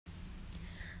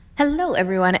Hello,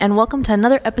 everyone, and welcome to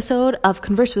another episode of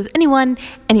Converse with Anyone,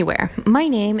 Anywhere. My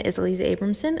name is Elisa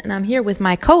Abramson, and I'm here with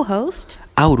my co-host,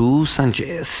 Auru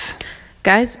Sanchez.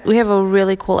 Guys, we have a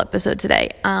really cool episode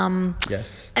today.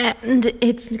 Yes. And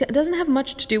it doesn't have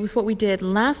much to do with what we did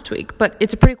last week, but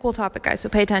it's a pretty cool topic, guys, so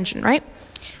pay attention, right?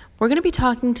 We're going to be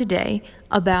talking today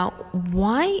about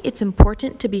why it's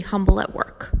important to be humble at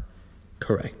work.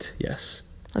 Correct, yes.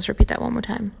 Let's repeat that one more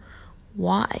time.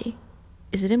 Why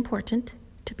is it important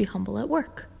to be humble at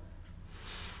work?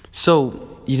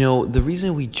 So, the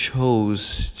reason we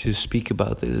chose to speak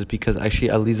about this is because actually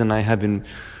Elisa and I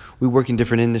we work in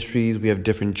different industries, we have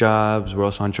different jobs, we're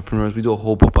also entrepreneurs, we do a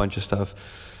whole bunch of stuff.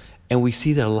 And we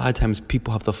see that a lot of times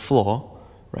people have the flaw,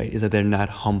 right, is that they're not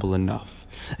humble enough.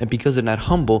 And because they're not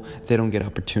humble, they don't get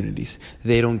opportunities.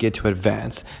 They don't get to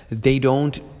advance. They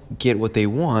don't get what they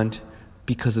want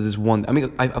because of this one.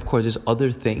 Of course, there's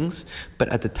other things, but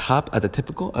at the top of the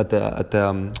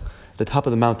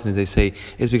mountain, as they say,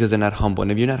 is because they're not humble.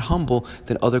 And if you're not humble,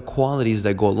 then other qualities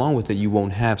that go along with it you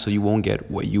won't have, so you won't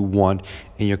get what you want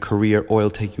in your career, or it'll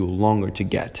take you longer to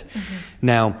get. Mm-hmm.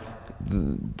 Now,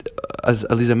 as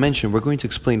Elisa mentioned, we're going to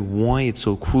explain why it's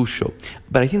so crucial.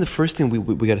 But I think the first thing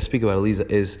we got to speak about, Elisa,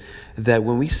 is that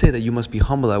when we say that you must be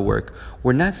humble at work,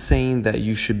 we're not saying that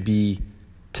you should be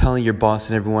telling your boss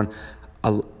and everyone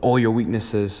all your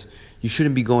weaknesses. You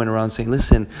shouldn't be going around saying,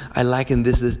 listen, I lack in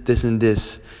this, and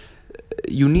this.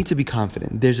 You need to be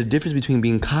confident. There's a difference between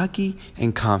being cocky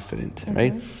and confident, mm-hmm.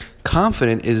 right?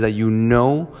 Confident is that you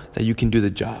know that you can do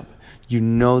the job. You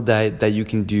know that you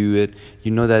can do it. You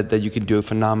know that you can do a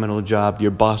phenomenal job. Your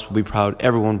boss will be proud.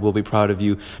 Everyone will be proud of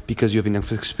you because you have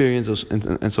enough experience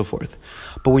and so forth.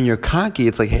 But when you're cocky,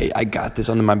 it's like, hey, I got this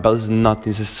under my belt. This is nothing.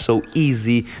 This is so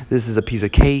easy. This is a piece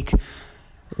of cake.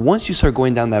 Once you start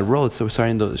going down that road, so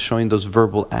showing those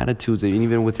verbal attitudes, and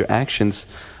even with your actions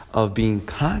of being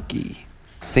cocky,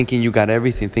 thinking you got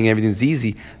everything, thinking everything's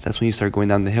easy, that's when you start going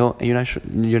down the hill, and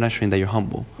you're not showing that you're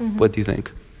humble. Mm-hmm. What do you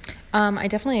think? I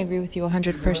definitely agree with you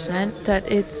 100%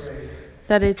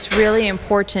 that it's really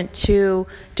important to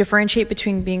differentiate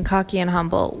between being cocky and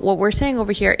humble. What we're saying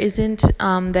over here isn't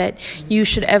that you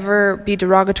should ever be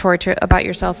derogatory about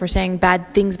yourself or saying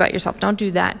bad things about yourself. Don't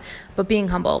do that, but being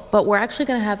humble. But we're actually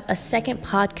going to have a second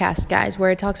podcast, guys,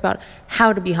 where it talks about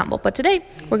how to be humble. But today,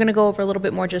 we're going to go over a little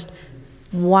bit more just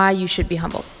why you should be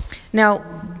humble. Now,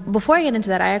 before I get into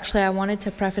that, I wanted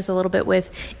to preface a little bit with,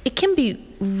 it can be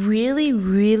really,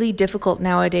 really difficult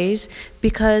nowadays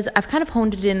because I've kind of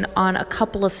honed it in on a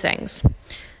couple of things.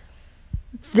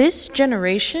 This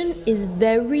generation is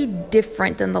very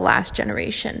different than the last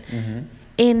generation. Mm-hmm.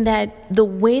 In that the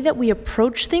way that we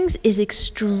approach things is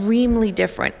extremely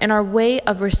different, and our way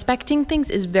of respecting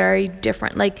things is very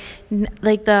different. Like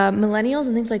the millennials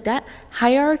and things like that,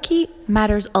 hierarchy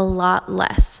matters a lot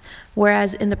less.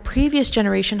 Whereas in the previous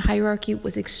generation, hierarchy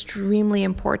was extremely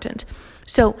important.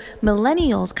 So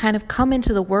millennials kind of come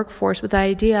into the workforce with the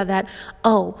idea that,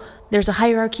 there's a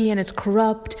hierarchy and it's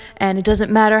corrupt, and it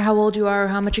doesn't matter how old you are or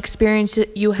how much experience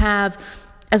you have.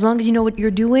 As long as you know what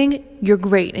you're doing, you're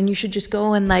great. And you should just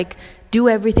go and do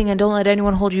everything and don't let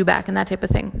anyone hold you back and that type of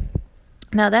thing.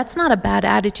 Now, that's not a bad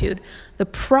attitude. The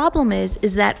problem is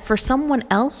that for someone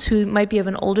else who might be of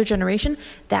an older generation,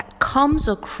 that comes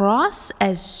across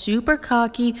as super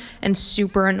cocky and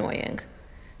super annoying.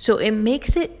 So it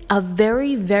makes it a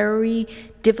very, very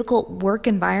difficult work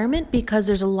environment because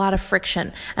there's a lot of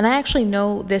friction. And I actually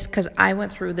know this because I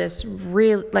went through this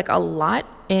really a lot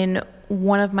in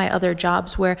one of my other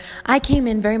jobs, where I came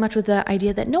in very much with the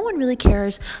idea that no one really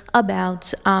cares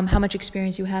about how much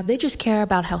experience you have. They just care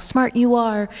about how smart you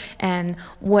are and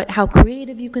how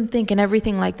creative you can think and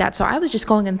everything like that. So I was just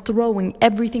going and throwing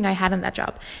everything I had in that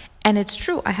job. And it's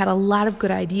true, I had a lot of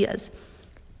good ideas.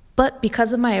 But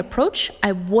because of my approach,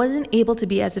 I wasn't able to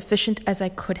be as efficient as I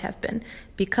could have been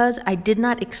because I did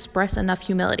not express enough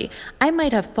humility. I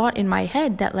might have thought in my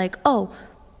head that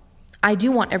I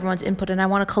do want everyone's input and I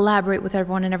want to collaborate with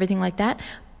everyone and everything like that,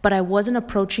 but I wasn't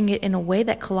approaching it in a way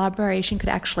that collaboration could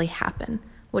actually happen.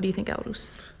 What do you think,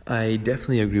 Aurus? I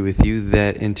definitely agree with you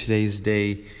that in today's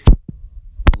day,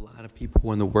 a lot of people who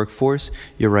are in the workforce,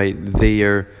 you're right, they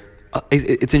are,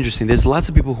 it's interesting, there's lots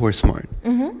of people who are smart,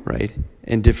 mm-hmm. right,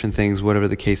 in different things, whatever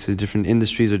the case is, different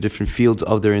industries or different fields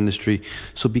of their industry.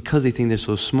 So because they think they're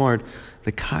so smart,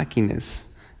 the cockiness,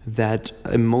 that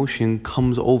emotion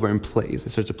comes over and plays.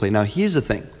 It starts to play. Now, here's the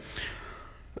thing,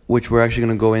 which we're actually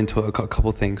going to go into a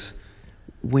couple things.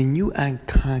 When you act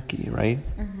cocky, right?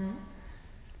 Mm-hmm.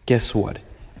 Guess what?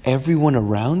 Everyone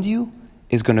around you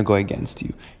is going to go against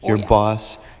you. Your yeah.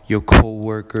 boss, your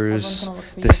co-workers,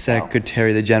 the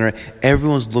secretary, the janitor,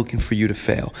 everyone's looking for you to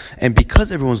fail. And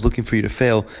because everyone's looking for you to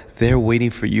fail, they're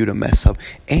waiting for you to mess up.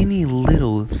 Any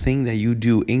little thing that you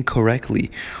do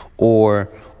incorrectly or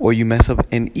you mess up,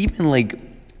 and even like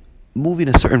moving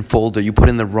a certain folder you put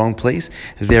in the wrong place,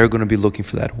 they're going to be looking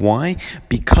for that. Why?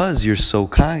 Because you're so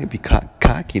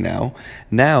cocky now.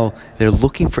 Now they're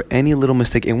looking for any little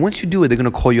mistake, and once you do it, they're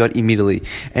going to call you out immediately.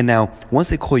 And now once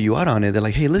they call you out on it, they're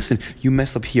like, hey, listen, you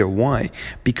messed up here. Why?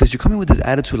 Because you're coming with this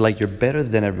attitude like you're better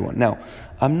than everyone. Now,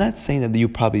 I'm not saying that you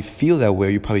probably feel that way or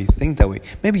you probably think that way.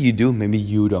 Maybe you do, maybe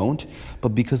you don't.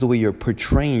 But because the way you're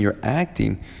portraying, you're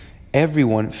acting,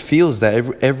 everyone feels that.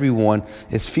 Everyone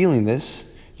is feeling this.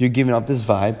 You're giving off this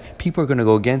vibe. People are going to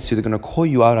go against you. They're going to call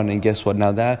you out on it. And guess what?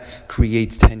 Now that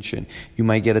creates tension. You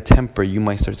might get a temper. You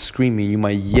might start screaming. You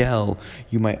might yell.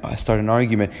 You might start an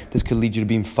argument. This could lead you to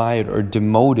being fired or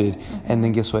demoted. And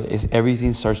then guess what?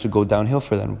 Everything starts to go downhill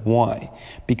for them. Why?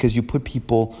 Because you put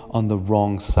people on the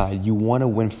wrong side. You want to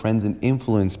win friends and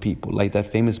influence people, like that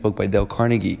famous book by Dale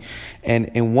Carnegie.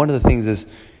 And one of the things is,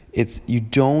 you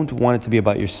don't want it to be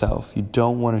about yourself. You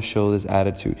don't want to show this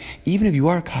attitude. Even if you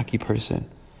are a cocky person,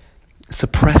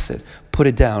 suppress it, put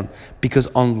it down, because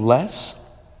unless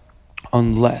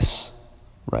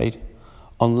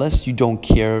you don't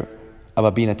care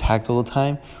about being attacked all the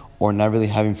time or not really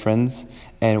having friends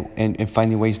and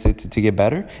finding ways to get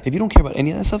better, if you don't care about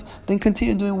any of that stuff, then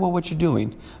continue doing what you're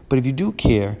doing. But if you do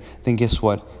care, then guess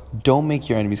what? Don't make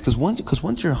your enemies, because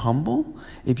once you're humble,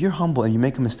 if you're humble and you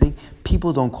make a mistake,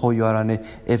 people don't call you out on it.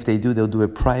 If they do, they'll do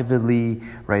it privately,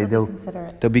 right? They'll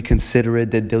be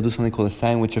considerate. They'll do something called a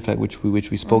sandwich effect, which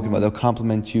we spoke about. They'll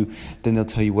compliment you, then they'll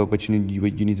tell you what you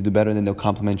need to do better, and then they'll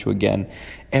compliment you again.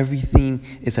 Everything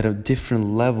is at a different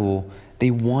level.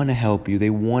 They want to help you.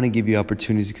 They want to give you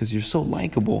opportunities because you're so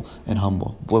likable and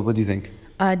humble. What do you think?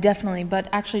 Definitely, but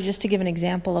actually, just to give an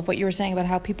example of what you were saying about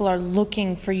how people are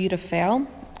looking for you to fail.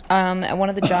 At one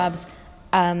of the jobs,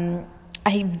 I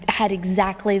had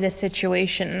exactly this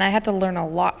situation, and I had to learn a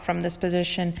lot from this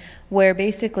position, where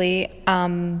basically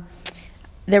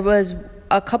there was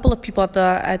a couple of people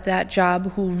at that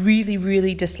job who really,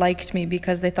 really disliked me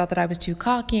because they thought that I was too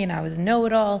cocky and I was a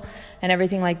know-it-all and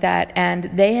everything like that. And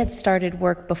they had started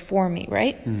work before me,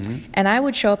 right? Mm-hmm. And I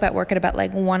would show up at work at about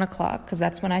like 1 o'clock because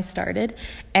that's when I started.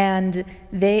 And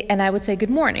I would say good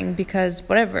morning because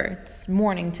whatever, it's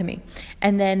morning to me.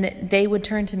 And then they would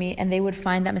turn to me and they would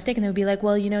find that mistake and they would be like,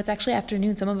 well, it's actually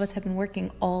afternoon. Some of us have been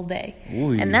working all day.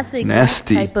 Ooh, and that's the exact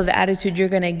type of attitude you're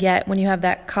going to get when you have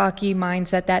that cocky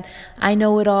mindset that I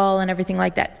know it all and everything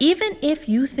like that. Even if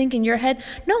you think in your head,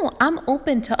 no, I'm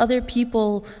open to other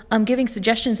people giving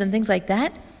suggestions and things like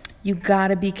that, you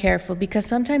gotta be careful because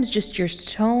sometimes just your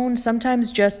tone,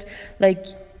 sometimes just like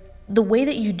the way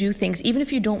that you do things, even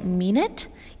if you don't mean it,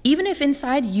 even if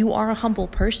inside you are a humble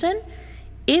person,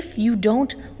 if you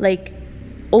don't like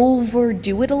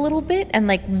overdo it a little bit and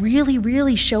like really,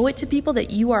 really show it to people that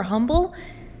you are humble,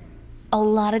 a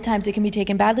lot of times it can be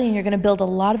taken badly and you're going to build a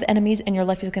lot of enemies and your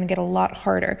life is going to get a lot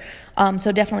harder.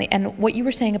 So definitely. And what you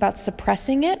were saying about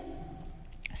suppressing it,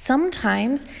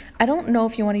 sometimes, I don't know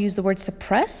if you want to use the word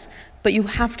suppress, but you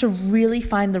have to really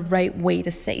find the right way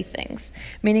to say things.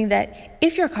 Meaning that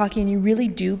if you're cocky and you really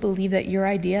do believe that your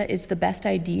idea is the best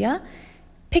idea,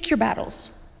 pick your battles.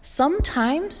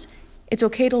 Sometimes it's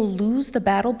okay to lose the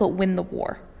battle but win the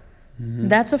war. Mm-hmm.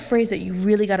 That's a phrase that you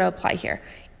really got to apply here.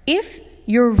 If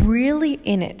you're really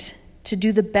in it to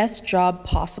do the best job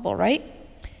possible, right?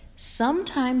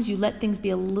 Sometimes you let things be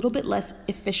a little bit less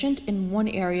efficient in one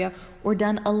area or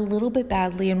done a little bit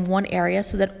badly in one area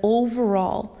so that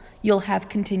overall you'll have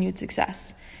continued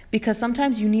success. Because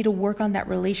sometimes you need to work on that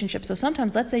relationship. So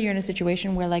sometimes, let's say you're in a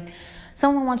situation where like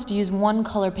someone wants to use one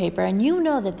color paper and you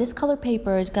know that this color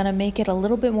paper is going to make it a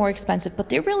little bit more expensive, but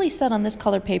they're really set on this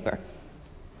color paper.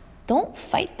 Don't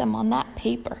fight them on that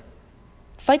paper.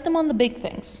 Fight them on the big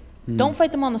things. Don't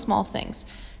fight them on the small things.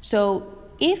 So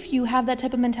if you have that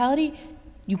type of mentality,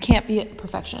 you can't be a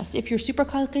perfectionist. If you're super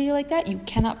cocky like that, you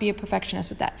cannot be a perfectionist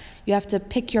with that. You have to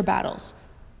pick your battles.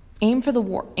 Aim for the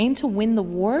war. Aim to win the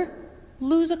war.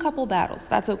 Lose a couple battles.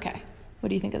 That's okay. What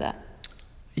do you think of that?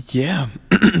 Yeah,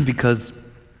 because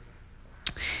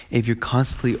if you're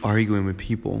constantly arguing with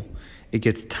people, it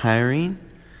gets tiring,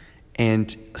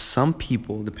 and some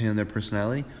people, depending on their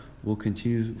personality, will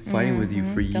continue fighting with you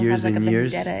for years and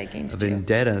years. A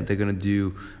vendetta. They're going to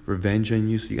do revenge on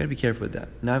you, so you got to be careful with that.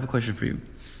 Now I have a question for you.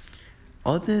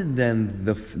 Other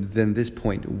than this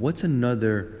point, what's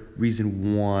another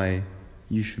reason why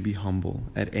you should be humble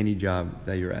at any job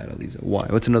that you're at, Aliza? Why?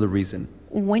 What's another reason?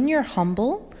 When you're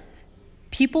humble,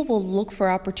 people will look for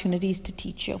opportunities to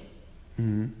teach you.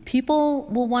 People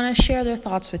will want to share their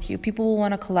thoughts with you. People will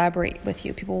want to collaborate with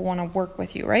you. People will want to work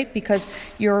with you, right? Because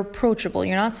you're approachable.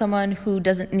 You're not someone who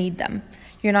doesn't need them.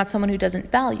 You're not someone who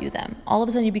doesn't value them. All of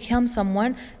a sudden you become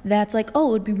someone that's like, oh,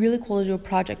 it would be really cool to do a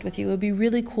project with you. It would be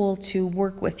really cool to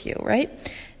work with you, right?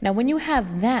 Now, when you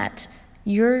have that,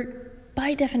 you're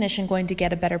by definition going to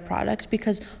get a better product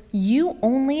because you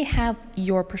only have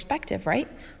your perspective, right?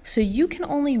 So you can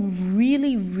only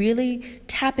really, really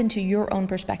tap into your own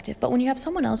perspective. But when you have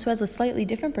someone else who has a slightly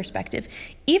different perspective,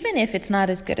 even if it's not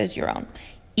as good as your own,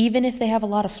 even if they have a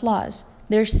lot of flaws,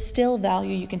 there's still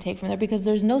value you can take from there because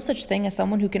there's no such thing as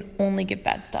someone who can only give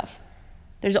bad stuff.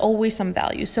 There's always some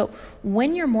value. So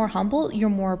when you're more humble, you're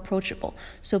more approachable.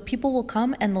 So people will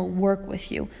come and they'll work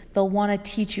with you. They'll want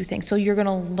to teach you things. So you're going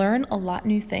to learn a lot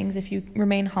new things if you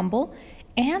remain humble.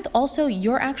 And also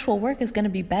your actual work is going to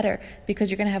be better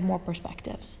because you're going to have more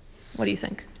perspectives. What do you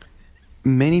think?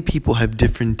 Many people have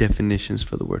different definitions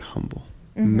for the word humble.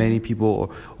 Many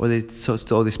people, or they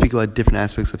speak about different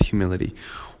aspects of humility.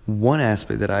 One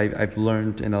aspect that I've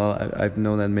learned, and I've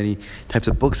known that many types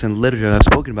of books and literature have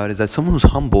spoken about, is that someone who's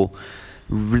humble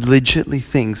legitimately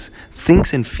thinks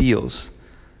and feels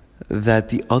that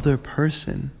the other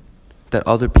person, that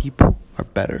other people are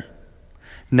better.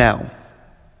 Now,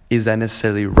 is that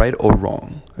necessarily right or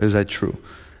wrong? Is that true?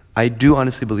 I do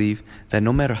honestly believe that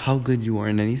no matter how good you are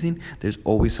in anything, there's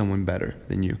always someone better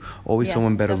than you. Always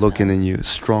someone better looking than you,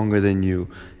 stronger than you,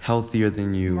 healthier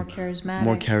than you. More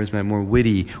charismatic, more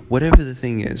witty. Whatever the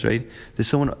thing is, right? There's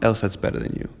someone else that's better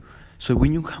than you. So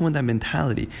when you come with that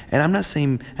mentality, and I'm not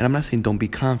saying don't be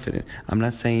confident. I'm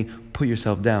not saying put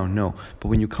yourself down, no. But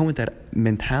when you come with that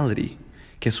mentality,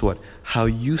 guess what? How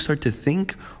you start to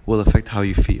think will affect how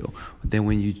you feel. Then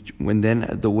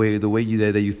the way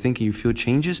you think and you feel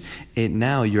changes,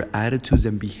 now your attitudes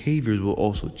and behaviors will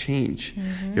also change.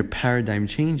 Your paradigm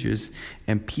changes,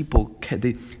 and people,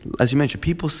 as you mentioned,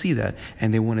 people see that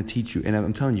and they want to teach you. And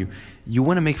I'm telling you, you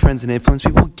want to make friends and influence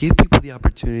people. Give people the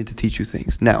opportunity to teach you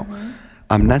things. Now,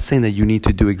 I'm not saying that you need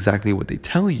to do exactly what they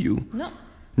tell you.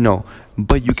 No,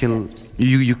 but you can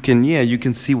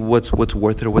see what's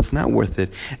worth it or what's not worth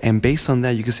it, and based on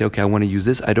that you can say, okay, I want to use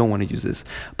this, I don't want to use this.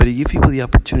 But you give people the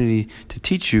opportunity to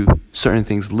teach you certain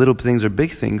things, little things or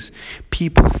big things.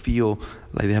 People feel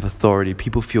like they have authority.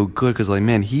 People feel good because, like,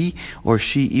 man, he or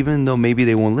she, even though maybe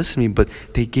they won't listen to me, but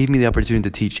they gave me the opportunity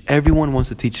to teach. Everyone wants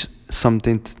to teach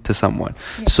something to someone.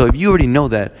 So if you already know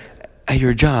that at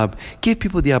your job, give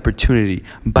people the opportunity.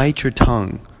 Bite your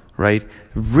tongue, right?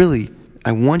 Really,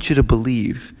 I want you to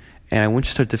believe, and I want you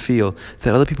to start to feel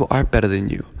that other people are better than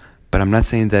you. But I'm not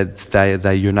saying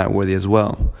that you're not worthy as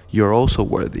well. You're also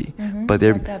worthy. But you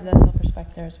have to have that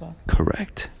self-respect there as well.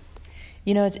 Correct.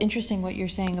 You know, it's interesting what you're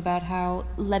saying about how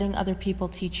letting other people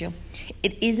teach you.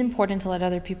 It is important to let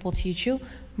other people teach you,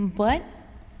 but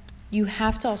you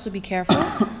have to also be careful.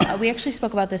 We actually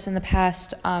spoke about this in the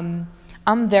past.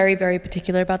 I'm very, very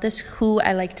particular about this, who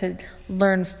I like to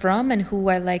learn from and who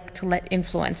I like to let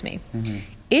influence me.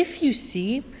 If you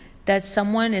see that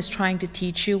someone is trying to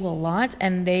teach you a lot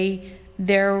and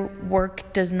their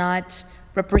work does not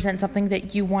represent something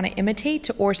that you want to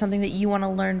imitate or something that you want to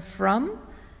learn from,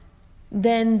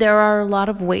 then there are a lot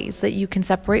of ways that you can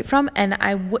separate from. And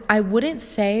I wouldn't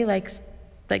say like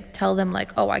tell them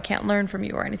like, oh, I can't learn from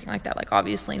you or anything like that. Like,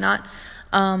 obviously not.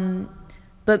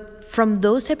 But from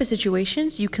those type of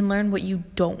situations, you can learn what you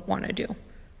don't want to do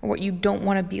or what you don't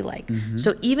want to be like.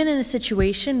 So even in a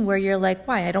situation where you're like,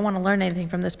 why? I don't want to learn anything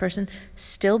from this person.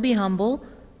 Still be humble.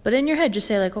 But in your head, just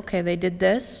say like, okay, they did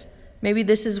this. Maybe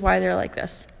this is why they're like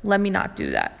this. Let me not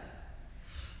do that.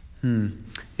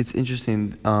 It's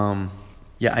interesting.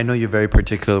 Yeah, I know you're very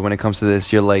particular when it comes to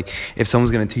this. You're like, if someone's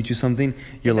going to teach you something,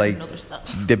 you're like,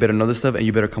 they better know the stuff, and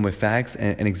you better come with facts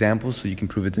and examples so you can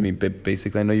prove it to me.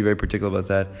 Basically, I know you're very particular about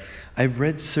that. I've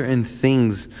read certain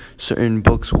things, certain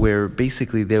books where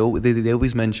basically they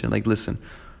always mention, like, listen,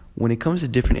 when it comes to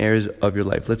different areas of your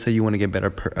life, let's say you want to get better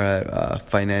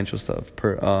financial stuff,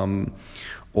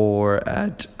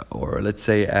 let's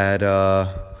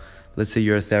say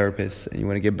you're a therapist and you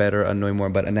want to get better at knowing more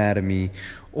about anatomy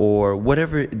or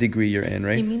whatever degree you're in,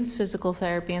 right? He means physical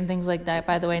therapy and things like that,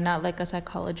 by the way, not like a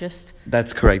psychologist.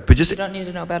 That's correct. But you don't need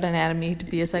to know about anatomy to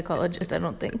be a psychologist, I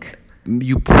don't think.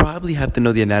 You probably have to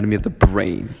know the anatomy of the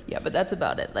brain. Yeah, but that's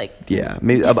about it. Like, yeah,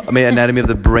 maybe anatomy of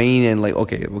the brain and like,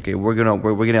 okay, we're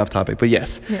getting off topic, but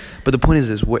yes. Yeah. But the point is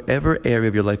this: whatever area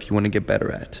of your life you want to get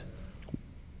better at,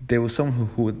 there was someone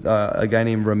a guy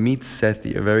named Ramit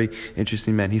Sethi, a very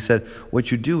interesting man. He said, what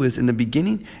you do is in the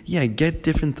beginning, get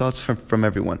different thoughts from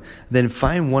everyone. Then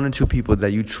find one or two people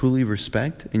that you truly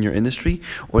respect in your industry,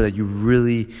 or that you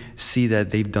really see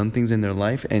that they've done things in their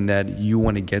life and that you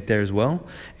want to get there as well,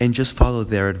 and just follow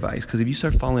their advice. Because if you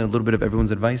start following a little bit of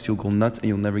everyone's advice, you'll go nuts and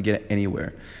you'll never get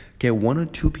anywhere. Get one or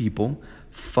two people,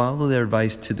 follow their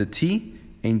advice to the T,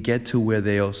 and get to where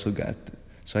they also got.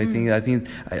 So I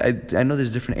know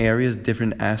there's different areas,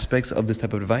 different aspects of this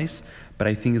type of advice, but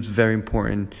I think it's very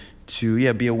important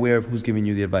to be aware of who's giving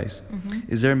you the advice.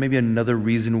 Mm-hmm. Is there maybe another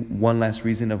reason, one last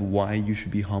reason of why you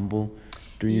should be humble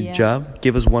during your job?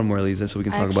 Give us one more, Lisa, so we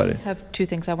can talk about it. I have two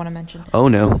things I want to mention. Oh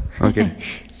no, okay.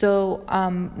 So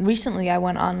recently I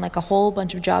went on like a whole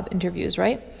bunch of job interviews,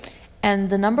 right? And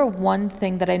the number one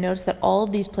thing that I noticed that all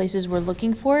of these places were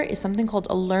looking for is something called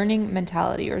a learning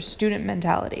mentality or student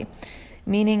mentality,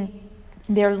 meaning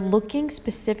they're looking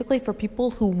specifically for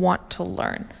people who want to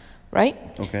learn, right?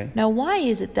 Okay. Now, why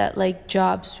is it that like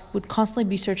jobs would constantly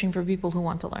be searching for people who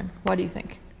want to learn? Why do you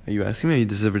think? Are you asking me, or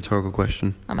this is a rhetorical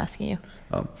question? I'm asking you.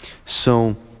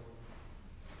 So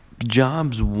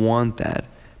jobs want that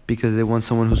because they want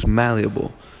someone who's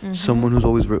malleable, someone who's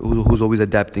always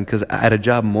adapting. Because at a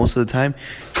job, most of the time,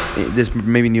 there's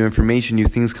maybe new information, new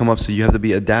things come up, so you have to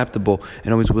be adaptable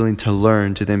and always willing to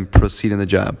learn to then proceed in the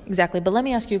job. Exactly. But let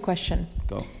me ask you a question.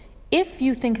 Go. If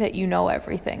you think that you know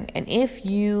everything, and if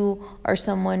you are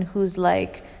someone who's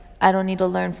like, I don't need to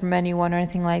learn from anyone or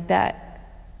anything like that,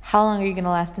 how long are you going to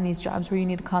last in these jobs where you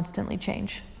need to constantly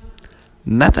change?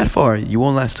 Not that far. You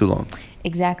won't last too long.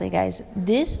 Exactly, guys.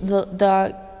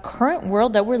 The current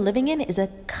world that we're living in is a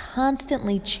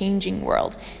constantly changing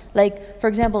world. Like, for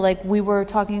example, like we were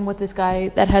talking with this guy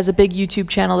that has a big YouTube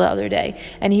channel the other day,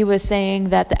 and he was saying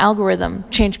that the algorithm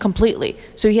changed completely.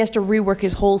 So he has to rework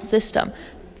his whole system.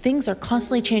 Things are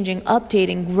constantly changing,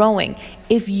 updating, growing.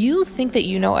 If you think that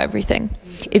you know everything,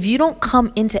 if you don't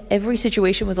come into every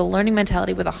situation with a learning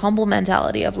mentality, with a humble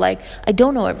mentality of like, I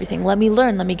don't know everything, let me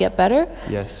learn, let me get better.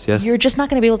 Yes. You're just not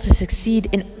going to be able to succeed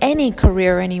in any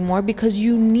career anymore because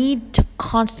you need to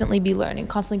constantly be learning,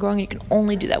 constantly growing. And you can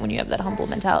only do that when you have that humble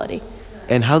mentality.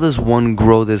 And how does one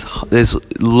grow this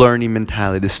learning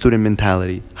mentality, this student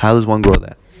mentality? How does one grow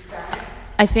that?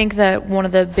 I think that one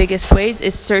of the biggest ways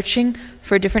is searching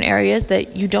for different areas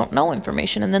that you don't know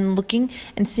information, and then looking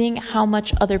and seeing how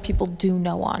much other people do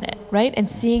know on it, right? And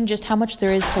seeing just how much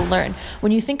there is to learn.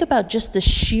 When you think about just the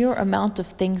sheer amount of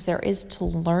things there is to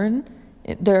learn,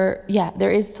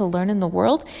 there is to learn in the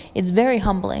world, it's very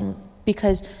humbling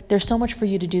because there's so much for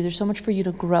you to do, there's so much for you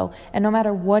to grow. And no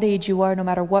matter what age you are, no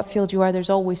matter what field you are,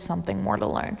 there's always something more to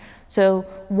learn. So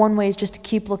one way is just to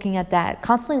keep looking at that.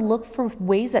 Constantly look for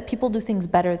ways that people do things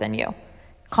better than you.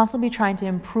 Constantly trying to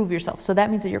improve yourself. So that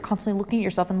means that you're constantly looking at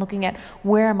yourself and looking at,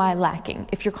 where am I lacking?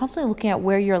 If you're constantly looking at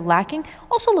where you're lacking,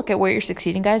 also look at where you're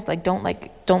succeeding, guys.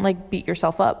 Don't beat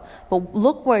yourself up. But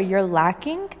look where you're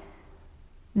lacking,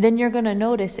 then you're going to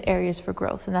notice areas for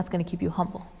growth, and that's going to keep you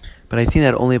humble. But I think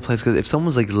that only applies because if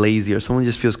someone's like lazy or someone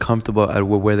just feels comfortable at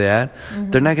where they're at,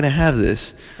 they're not going to have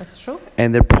this. That's true.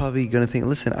 And they're probably going to think,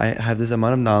 listen, I have this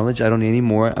amount of knowledge. I don't need any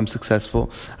more. I'm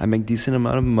successful. I make decent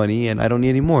amount of money and I don't need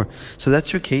any more. So if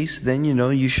that's your case, then,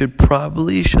 you should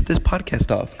probably shut this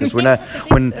podcast off because we're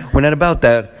not about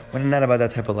that. We're not about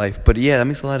that type of life. But yeah, that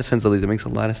makes a lot of sense, Elise. It makes a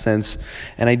lot of sense.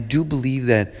 And I do believe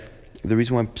that the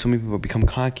reason why so many people become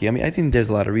cocky, I think there's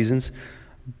a lot of reasons,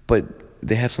 but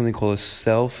they have something called a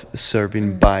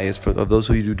self-serving bias. For those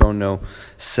who you don't know,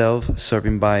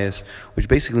 self-serving bias, which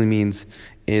basically means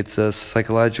it's a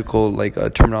psychological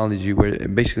terminology where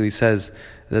it basically says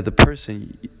that the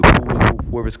person,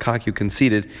 whoever's cocky or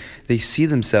conceited, they see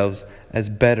themselves as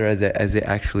better as they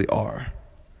actually are.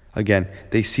 Again,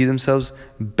 they see themselves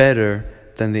better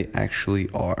than they actually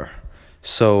are.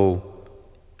 So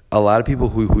a lot of people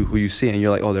who you see and you're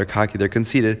like, oh, they're cocky, they're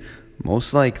conceited,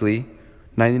 most likely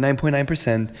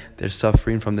 99.9%, they're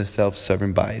suffering from the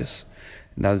self-serving bias.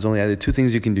 Now, there's only either two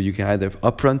things you can do. You can either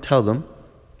upfront tell them,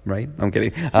 right? I'm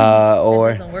kidding.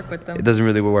 Or it doesn't work with them. It doesn't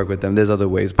really work with them. There's other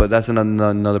ways, but that's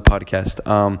another podcast.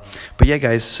 But yeah,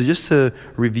 guys, so just to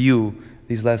review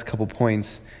these last couple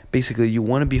points, basically, you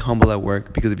want to be humble at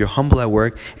work because if you're humble at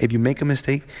work, if you make a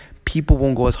mistake, people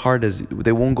won't go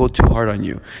they won't go too hard on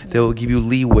you. They'll give you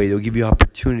leeway. They'll give you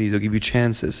opportunities. They'll give you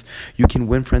chances. You can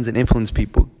win friends and influence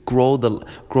people. Grow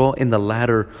in the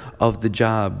ladder of the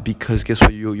job because guess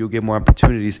what? You'll get more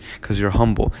opportunities because you're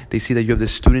humble. They see that you have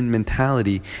this student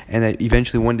mentality and that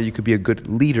eventually one day you could be a good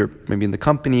leader, maybe in the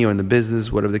company or in the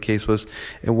business, whatever the case was.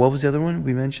 And what was the other one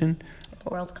we mentioned? The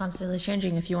world's constantly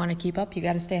changing. If you want to keep up, you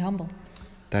got to stay humble.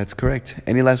 That's correct.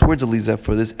 Any last words, Aliza,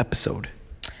 for this episode?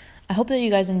 I hope that you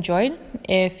guys enjoyed.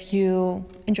 If you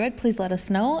enjoyed, please let us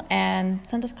know and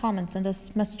send us comments, send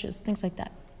us messages, things like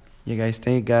that. Yeah, guys,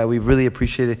 thank God. We really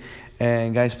appreciate it.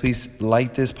 And guys, please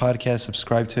like this podcast,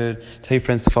 subscribe to it, tell your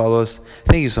friends to follow us.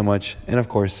 Thank you so much. And of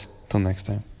course, till next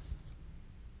time.